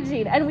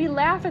hygiene. And we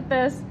laugh at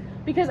this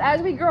because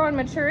as we grow in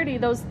maturity,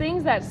 those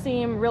things that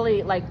seem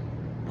really like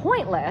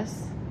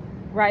pointless,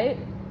 right?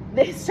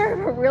 They serve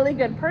a really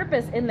good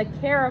purpose in the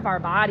care of our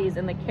bodies,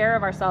 in the care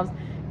of ourselves,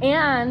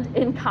 and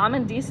in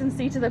common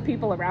decency to the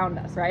people around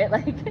us, right?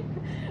 Like,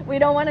 we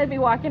don't want to be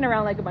walking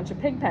around like a bunch of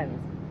pig pens.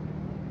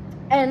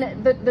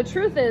 And the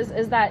truth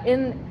is that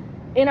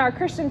in our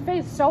Christian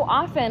faith, so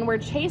often we're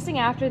chasing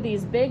after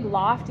these big,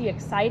 lofty,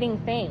 exciting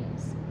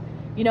things.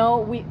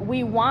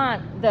 We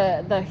want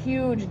the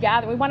huge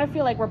gathering. We want to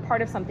feel like we're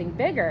part of something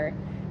bigger,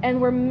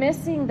 and we're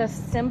missing the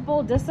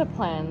simple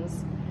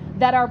disciplines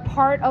that are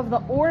part of the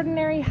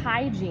ordinary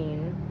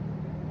hygiene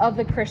of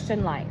the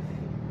Christian life.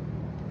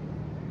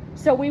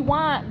 So we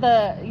want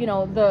the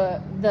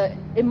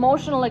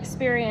emotional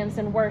experience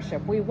in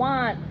worship. We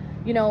want,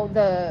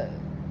 the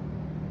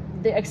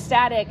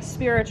ecstatic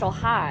spiritual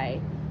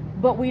high,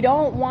 but we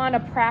don't want to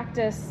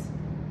practice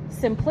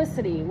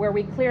simplicity where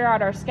we clear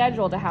out our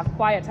schedule to have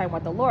quiet time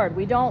with the Lord.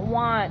 We don't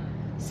want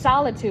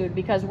solitude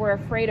because we're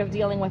afraid of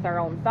dealing with our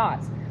own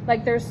thoughts.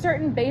 Like, there's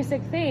certain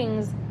basic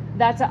things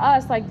that to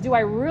us, like, do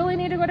I really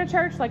need to go to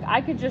church? Like,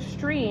 I could just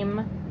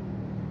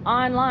stream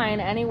online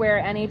anywhere,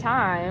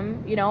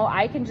 anytime. You know,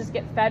 I can just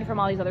get fed from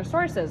all these other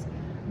sources.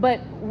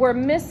 But we're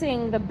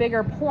missing the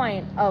bigger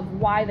point of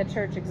why the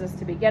church exists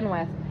to begin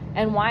with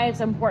and why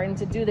it's important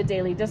to do the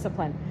daily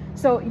discipline.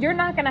 So you're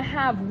not going to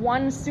have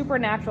one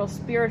supernatural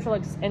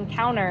spiritual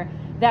encounter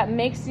that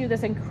makes you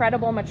this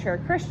incredible mature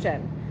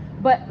Christian.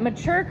 But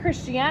mature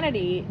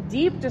Christianity,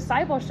 deep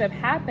discipleship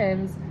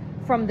happens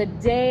from the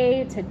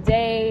day to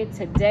day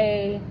to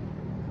day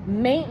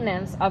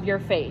maintenance of your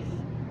faith.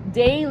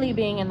 Daily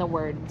being in the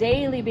Word,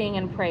 daily being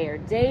in prayer,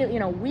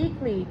 daily,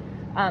 weekly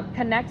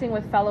connecting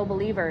with fellow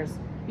believers,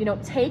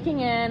 taking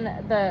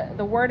in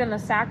the Word and the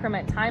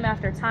sacrament time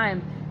after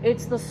time.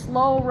 It's the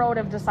slow road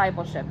of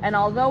discipleship. And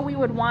although we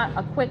would want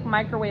a quick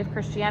microwave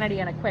Christianity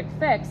and a quick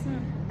fix,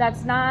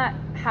 that's not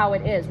how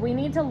it is. We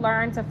need to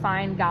learn to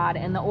find God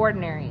in the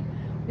ordinary.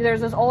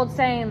 There's this old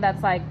saying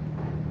that's like,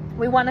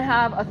 we want to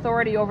have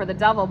authority over the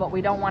devil, but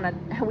we don't want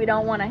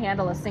to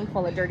handle a sink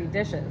full of dirty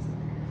dishes.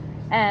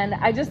 And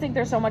I just think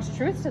there's so much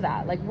truth to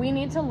that. Like, we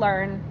need to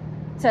learn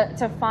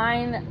to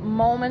find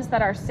moments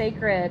that are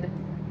sacred.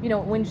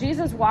 When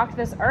Jesus walked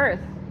this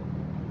earth,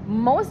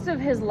 most of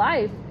his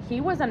life, he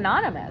was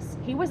anonymous.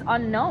 He was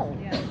unknown.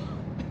 Yeah.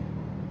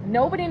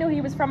 Nobody knew he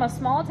was from a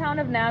small town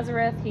of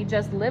Nazareth. He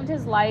just lived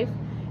his life.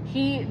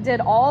 He did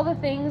all the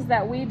things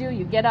that we do.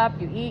 You get up,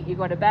 you eat, you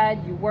go to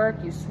bed, you work,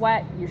 you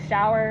sweat, you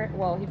shower.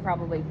 Well, he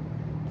probably,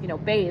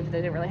 bathed. They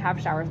didn't really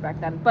have showers back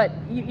then, but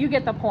you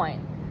get the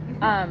point.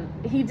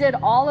 He did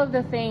all of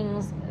the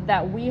things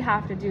that we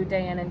have to do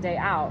day in and day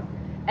out.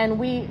 And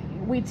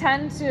we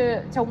tend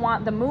to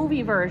want the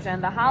movie version,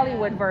 the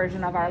Hollywood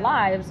version of our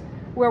lives,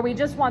 where we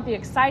just want the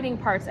exciting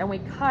parts and we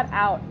cut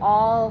out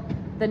all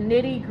the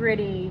nitty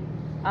gritty,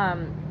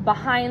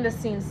 behind the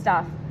scenes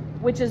stuff,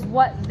 which is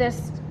what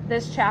this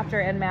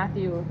chapter in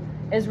Matthew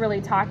is really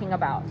talking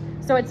about.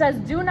 So it says,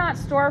 do not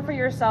store for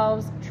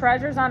yourselves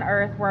treasures on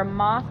earth where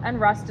moth and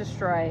rust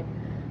destroy,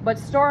 but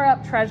store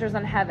up treasures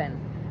in heaven.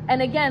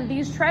 And again,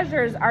 these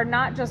treasures are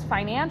not just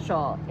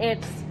financial.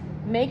 It's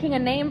making a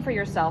name for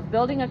yourself,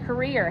 building a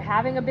career,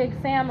 having a big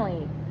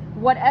family,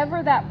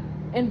 whatever that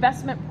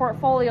investment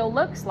portfolio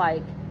looks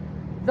like.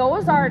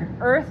 Those are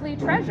earthly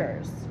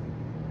treasures.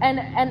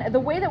 And the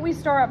way that we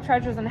store up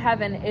treasures in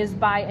heaven is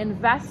by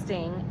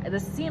investing,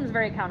 this seems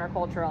very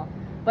countercultural,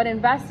 but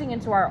investing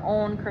into our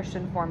own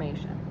Christian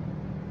formation.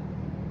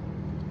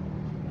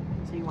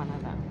 So you want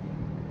to talk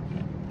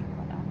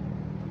about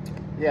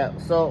that? Yeah,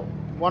 so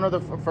one of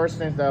the first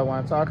things that I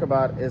want to talk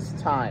about is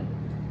time.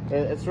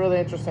 It's really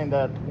interesting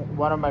that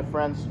one of my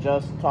friends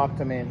just talked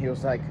to me and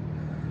he's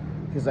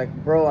like,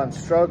 bro, I'm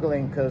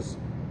struggling because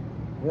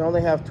we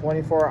only have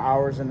 24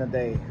 hours in a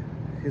day.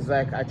 He's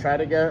like, I try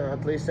to get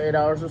at least 8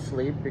 hours of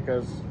sleep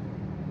because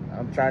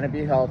I'm trying to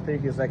be healthy.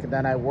 He's like, and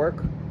then I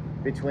work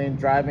between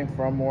driving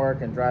from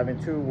work and driving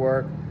to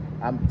work.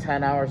 I'm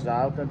 10 hours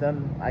out, and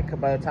then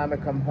by the time I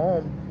come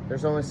home,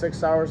 there's only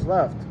 6 hours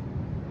left.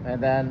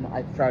 And then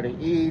I try to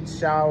eat,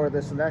 shower,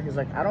 this and that. He's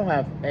like, I don't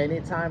have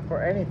any time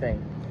for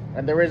anything.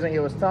 And the reason he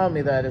was telling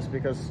me that is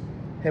because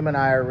him and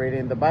I are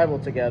reading the Bible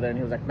together, and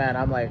he was like, man,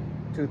 I'm like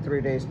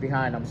 2-3 days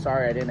behind. I'm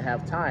sorry I didn't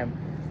have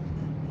time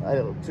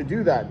to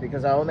do that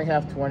because I only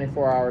have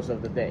 24 hours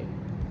of the day.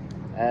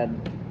 And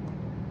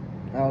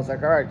I was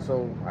like, all right,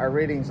 so our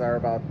readings are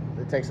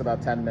it takes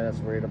about 10 minutes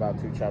to read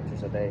about 2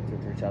 chapters a day,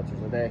 2-3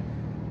 chapters a day.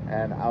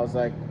 And I was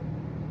like,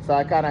 so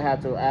I kind of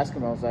had to ask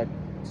him, I was like,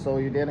 so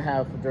you didn't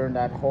have during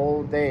that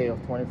whole day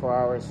of 24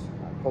 hours,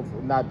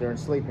 hopefully not during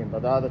sleeping,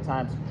 but the other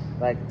times,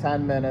 like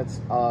 10 minutes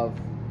to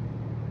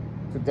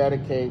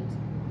dedicate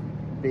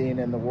being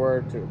in the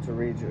Word, to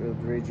read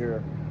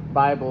your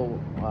Bible,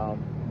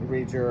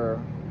 read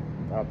your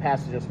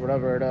passages,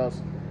 whatever it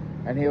is.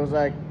 And he was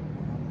like,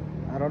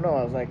 I don't know.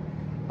 I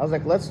was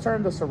like, let's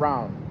turn this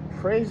around.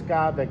 Praise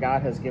God that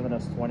God has given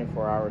us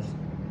 24 hours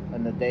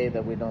in the day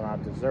that we do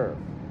not deserve.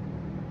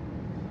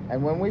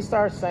 And when we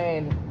start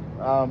saying,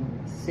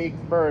 seek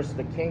first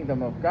the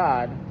kingdom of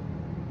God,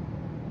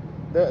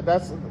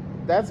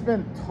 that's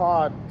been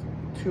taught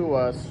to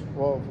us,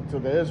 well, to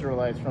the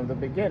Israelites from the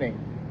beginning.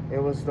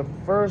 It was the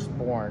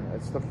firstborn.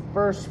 It's the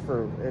first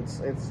fruit. It's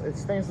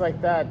things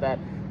like that.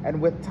 And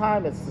with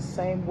time, it's the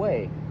same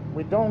way.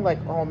 We don't like,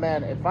 oh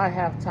man, if I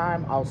have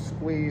time, I'll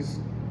squeeze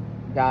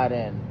God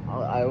in.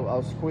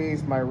 I'll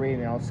squeeze my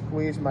reading. I'll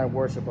squeeze my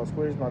worship. I'll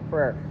squeeze my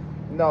prayer.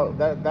 No,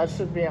 that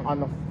should be on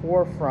the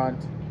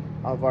forefront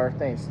of our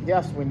things.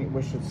 Yes,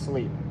 we should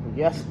sleep.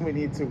 Yes, we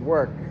need to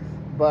work.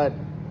 But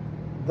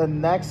the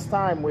next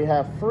time we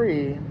have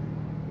free,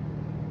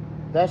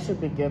 that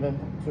should be given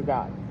to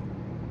God.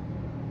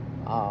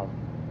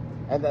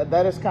 And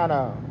that is kind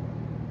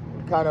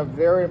of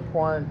very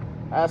important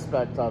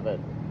aspect of it.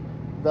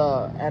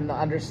 And the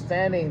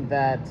understanding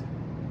that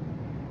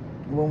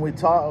when we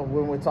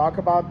talk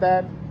about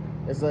that,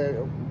 is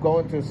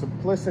going to the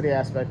simplicity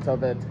aspect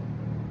of it.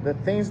 The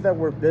things that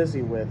we're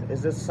busy with,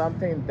 is it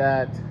something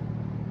that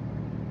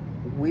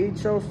we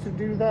chose to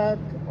do that,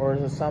 or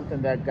is it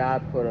something that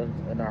God put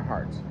in our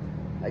hearts?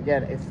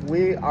 Again, if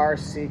we are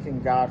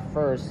seeking God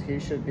first, He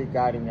should be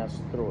guiding us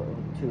through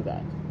to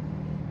that.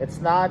 It's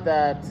not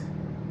that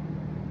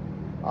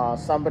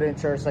somebody in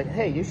church like,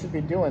 hey, you should be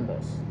doing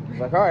this. It's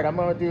like, all right, I'm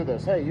going to do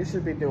this. Hey, you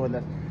should be doing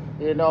this.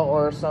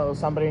 Or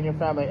somebody in your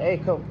family, hey,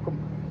 come.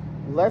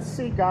 Let's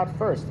see God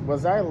first.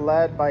 Was I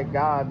led by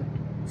God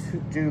to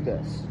do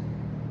this?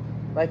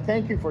 Like,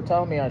 thank you for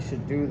telling me I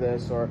should do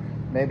this. Or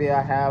maybe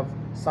I have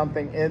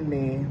something in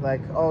me,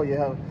 like, oh,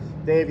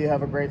 Dave, you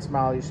have a great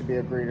smile. You should be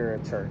a greeter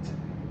at church.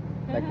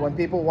 Like, when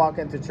people walk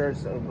into church,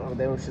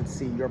 they should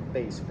see your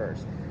face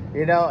first.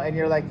 And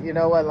you're like, you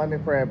know what? Let me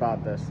pray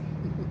about this.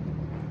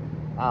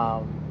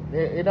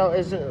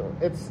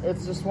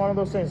 It's just one of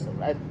those things.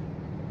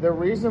 The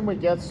reason we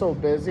get so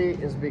busy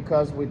is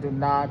because we do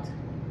not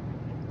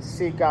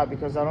seek God,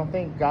 because I don't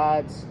think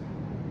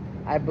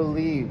I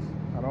believe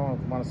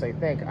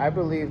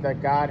that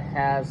God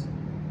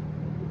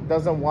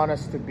doesn't want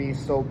us to be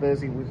so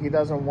busy. He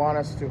doesn't want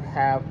us to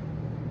have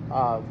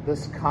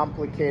this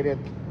complicated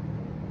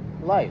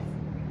life,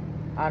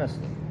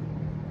 honestly.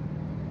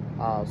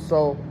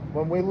 So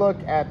when we look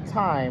at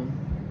time,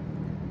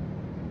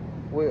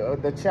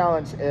 the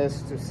challenge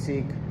is to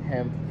seek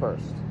Him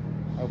first,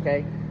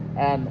 okay?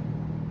 And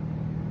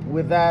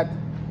with that,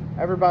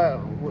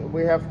 everybody,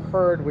 we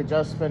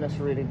just finished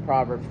reading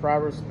Proverbs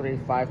 3,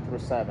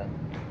 5-7.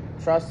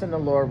 Trust in the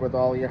Lord with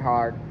all your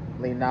heart,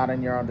 lean not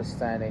on your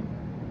understanding.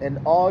 In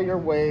all your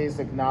ways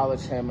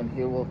acknowledge Him, and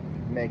He will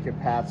make your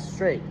path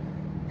straight.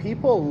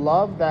 People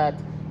love that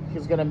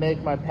He's going to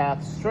make my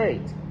path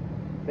straight.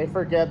 They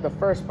forget the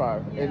first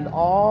part. Yeah. In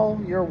all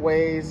your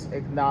ways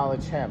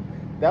acknowledge Him.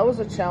 That was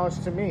a challenge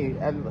to me,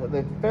 and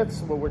it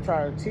fits what we're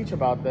trying to teach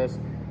about this,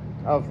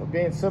 of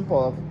being simple,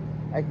 of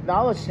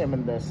acknowledge Him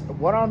in this.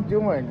 What I'm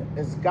doing,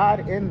 is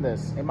God in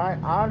this? Am I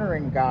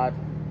honoring God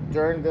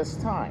during this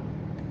time?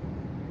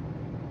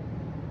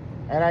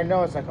 And I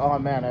know it's like, oh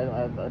man,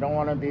 I don't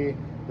want to be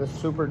the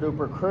super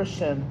duper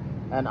Christian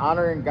and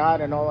honoring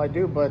God in all I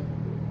do, but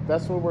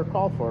that's what we're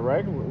called for,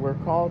 right? We're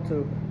called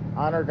to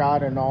honor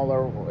God in all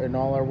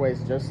our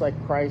ways, just like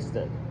Christ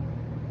did.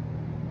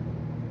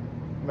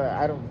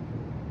 But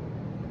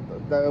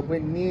we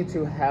need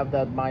to have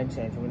that mind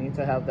change. We need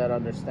to have that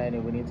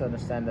understanding. We need to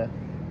understand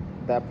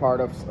that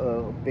part of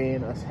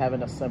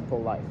having a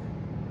simple life.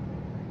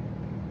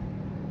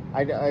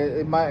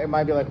 It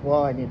might be like,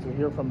 well, I need to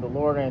hear from the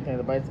Lord or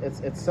anything, but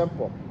it's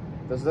simple.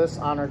 Does this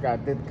honor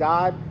God? Did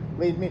God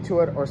lead me to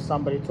it, or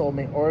somebody told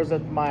me, or is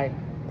it my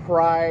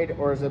pride,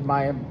 or is it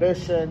my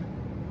ambition,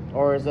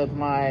 or is it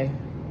my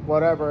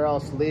whatever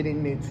else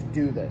leading me to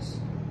do this,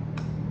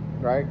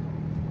 right?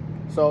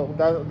 So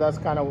that's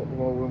kind of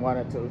what we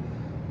wanted to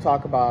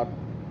talk about.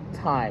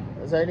 Time.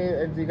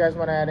 Do you guys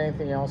want to add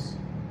anything else?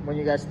 When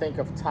you guys think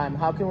of time,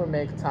 how can we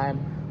make time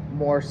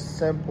more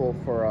simple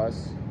for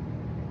us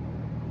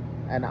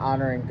and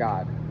honoring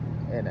God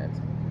in it?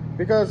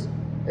 Because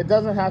it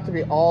doesn't have to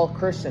be all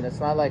Christian. It's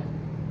not like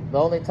the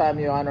only time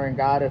you're honoring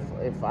God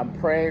if I'm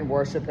praying,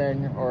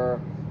 worshiping,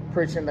 or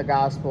preaching the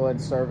gospel and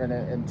serving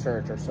in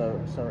church or so.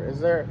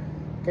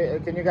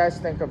 Can you guys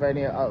think of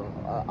any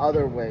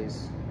other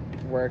ways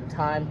where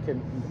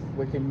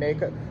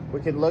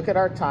we can look at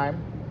our time,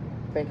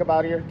 think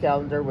about your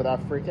calendar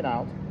without freaking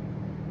out,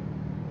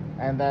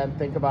 and then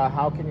think about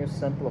how can you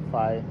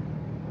simplify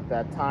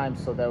that time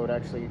so that it would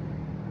actually,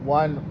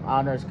 one,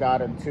 honors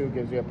God, and two,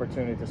 gives you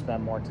opportunity to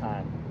spend more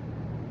time